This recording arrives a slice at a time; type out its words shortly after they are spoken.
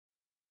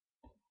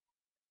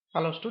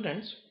Hello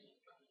students,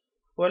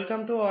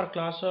 welcome to our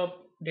class of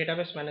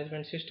Database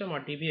Management System or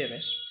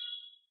DBMS.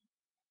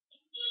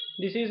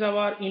 This is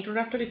our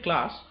introductory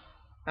class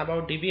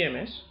about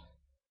DBMS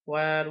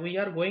where we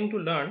are going to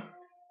learn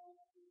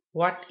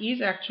what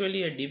is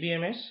actually a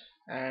DBMS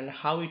and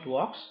how it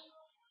works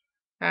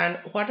and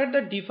what are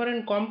the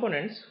different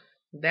components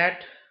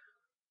that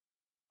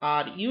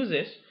are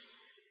uses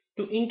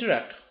to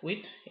interact with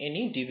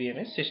any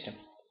DBMS system.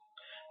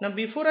 Now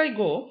before I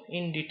go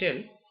in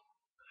detail,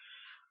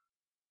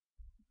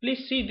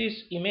 please see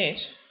this image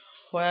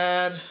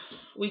where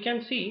we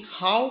can see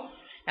how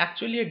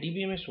actually a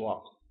DBMS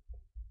works.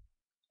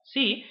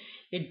 See,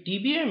 a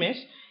DBMS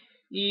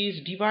is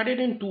divided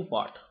in two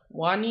parts.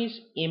 One is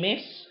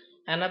MS,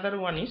 another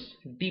one is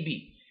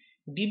DB.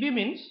 DB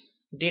means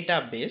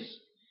database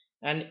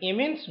and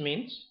MS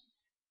means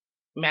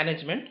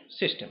management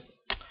system.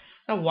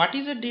 Now what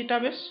is a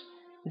database?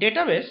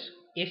 Database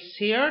is a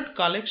shared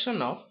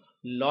collection of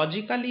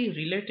logically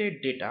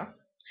related data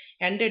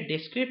and a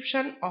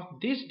description of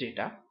this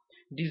data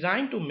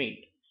designed to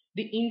meet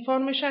the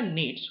information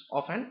needs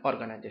of an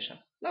organization.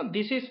 Now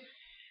this is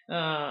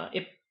a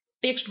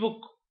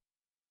textbook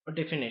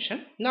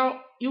definition.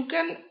 Now you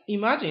can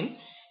imagine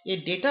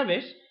a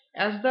database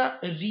as the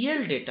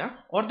real data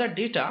or the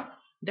data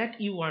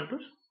that you want to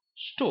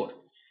store.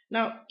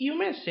 Now you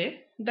may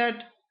say that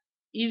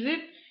is it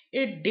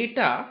a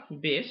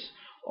database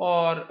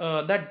or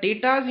the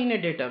data in a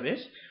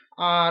database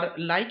are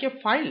like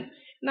a file.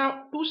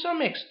 Now to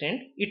some extent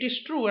it is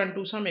true and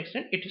to some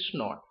extent it is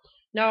not.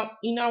 Now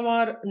in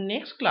our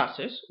next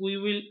classes we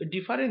will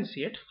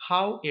differentiate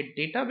how a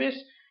database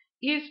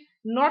is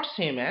not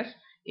same as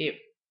a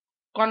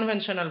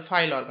conventional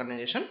file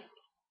organization.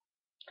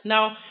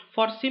 Now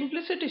for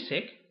simplicity's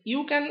sake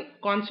you can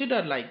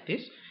consider like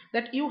this,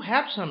 that you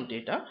have some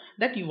data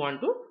that you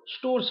want to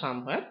store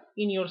somewhere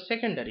in your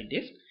secondary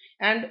disk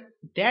and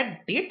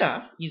that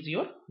data is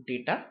your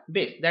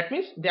database. That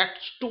means that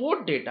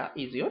stored data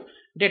is your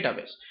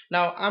database.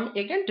 Now I'm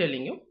again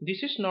telling you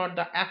this is not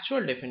the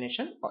actual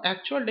definition.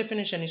 Actual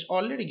definition is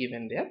already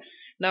given there.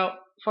 Now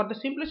for the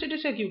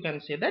simplicity's sake you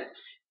can say that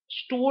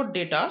stored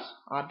data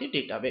are the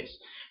database.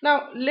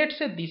 Now let's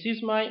say this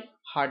is my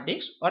hard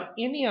disk or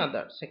any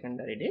other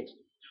secondary disk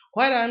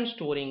where I am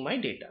storing my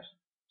data.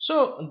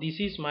 So this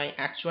is my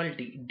actual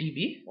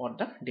DB or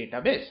the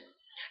database.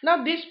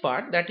 Now this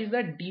part, that is the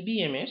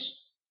DBMS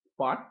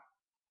part,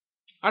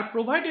 are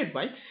provided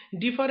by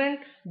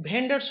different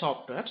vendor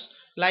softwares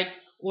like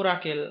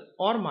Oracle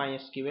or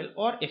MySQL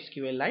or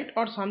SQLite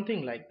or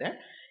something like that.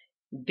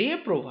 They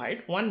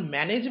provide one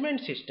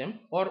management system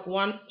or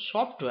one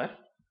software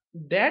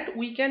that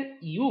we can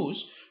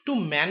use to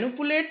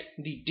manipulate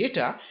the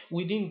data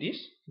within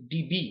this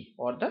DB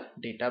or the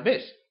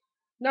database.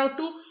 Now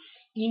to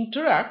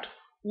interact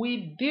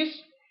with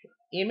this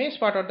MS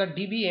part or the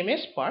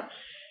DBMS part,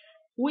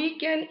 we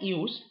can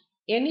use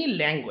any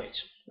language.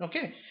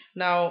 Okay,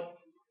 now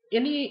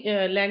any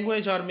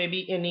language or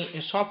maybe any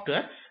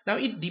software. Now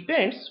it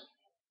depends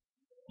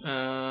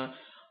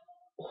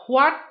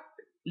what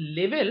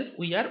level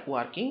we are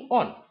working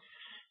on.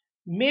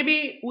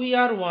 Maybe we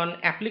are one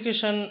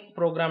application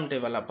program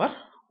developer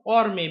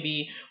or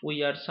maybe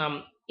we are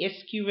some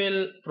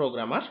SQL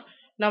programmer.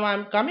 Now I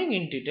am coming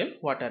in detail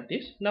what are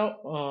these.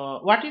 Now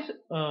what is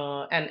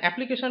an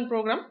application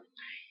program?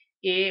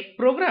 A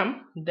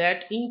program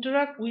that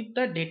interact with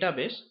the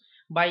database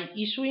by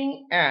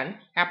issuing an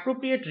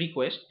appropriate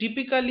request,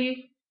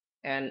 typically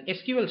an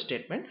SQL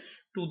statement,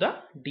 to the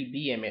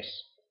DBMS.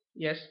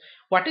 Yes,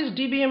 what is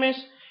DBMS?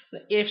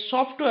 A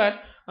software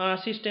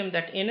system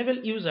that enable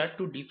user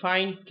to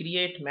define,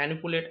 create,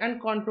 manipulate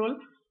and control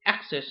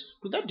access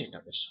to the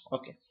database.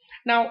 Okay,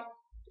 now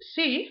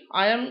see,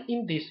 I am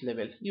in this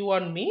level, you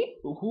and me,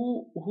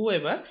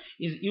 whoever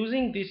is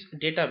using this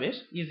database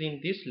is in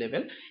this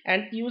level,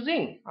 and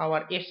using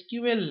our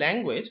SQL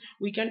language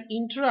we can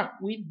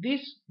interact with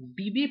this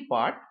DB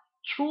part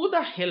through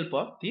the help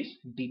of this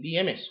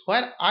DBMS,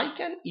 where I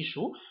can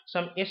issue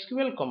some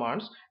SQL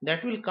commands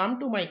that will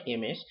come to my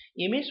MS.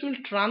 MS will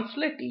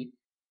translate it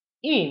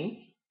in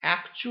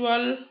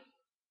actual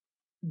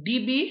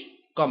DB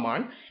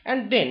command,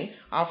 and then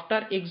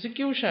after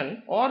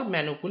execution or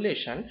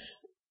manipulation,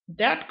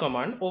 that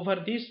command over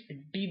this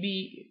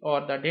DB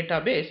or the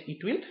database,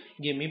 it will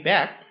give me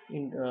back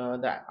in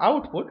the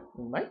output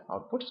in my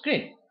output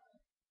screen.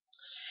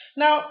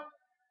 Now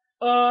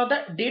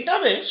the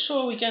database,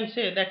 so we can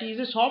say that is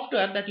a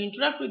software that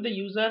interact with the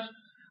user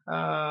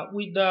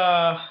with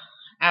the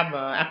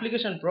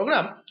application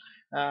program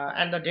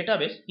and the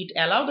database. It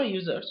allow the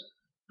users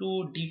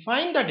to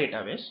define the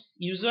database,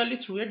 usually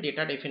through a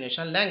data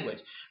definition language.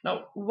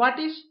 Now what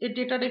is a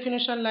data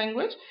definition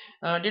language?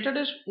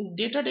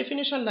 Data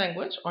definition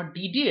language or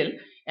DDL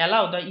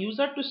allow the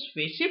user to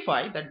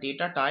specify the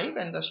data type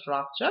and the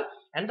structure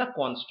and the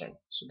constant.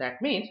 So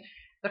that means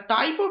the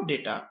type of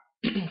data,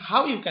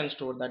 how you can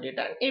store the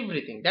data and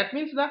everything. That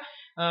means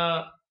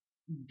the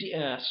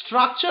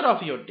structure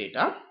of your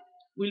data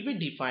will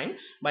be defined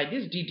by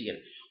this DDL.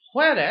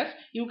 Whereas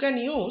you can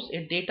use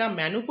a data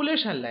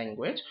manipulation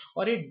language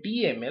or a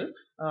DML.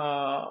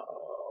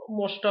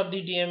 Most of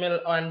the DML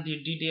and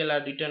the DDL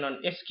are written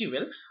on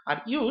SQL,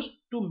 are used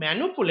to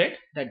manipulate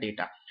the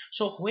data.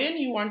 So when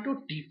you want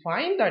to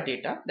define the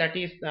data, that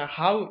is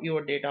how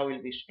your data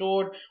will be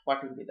stored,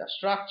 what will be the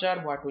structure,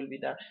 what will be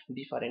the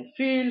different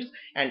fields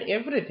and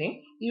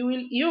everything, you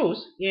will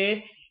use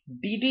a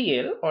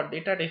DDL or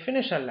data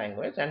definition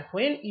language, and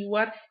when you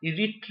are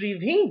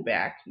retrieving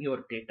back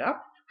your data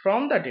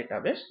from the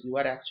database, you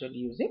are actually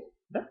using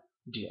the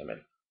DML.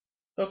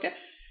 Okay,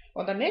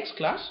 on the next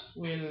class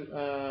we'll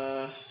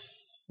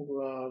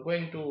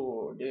going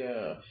to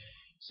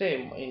say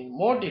in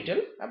more detail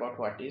about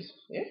what is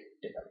a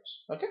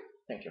database. Okay,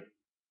 thank you.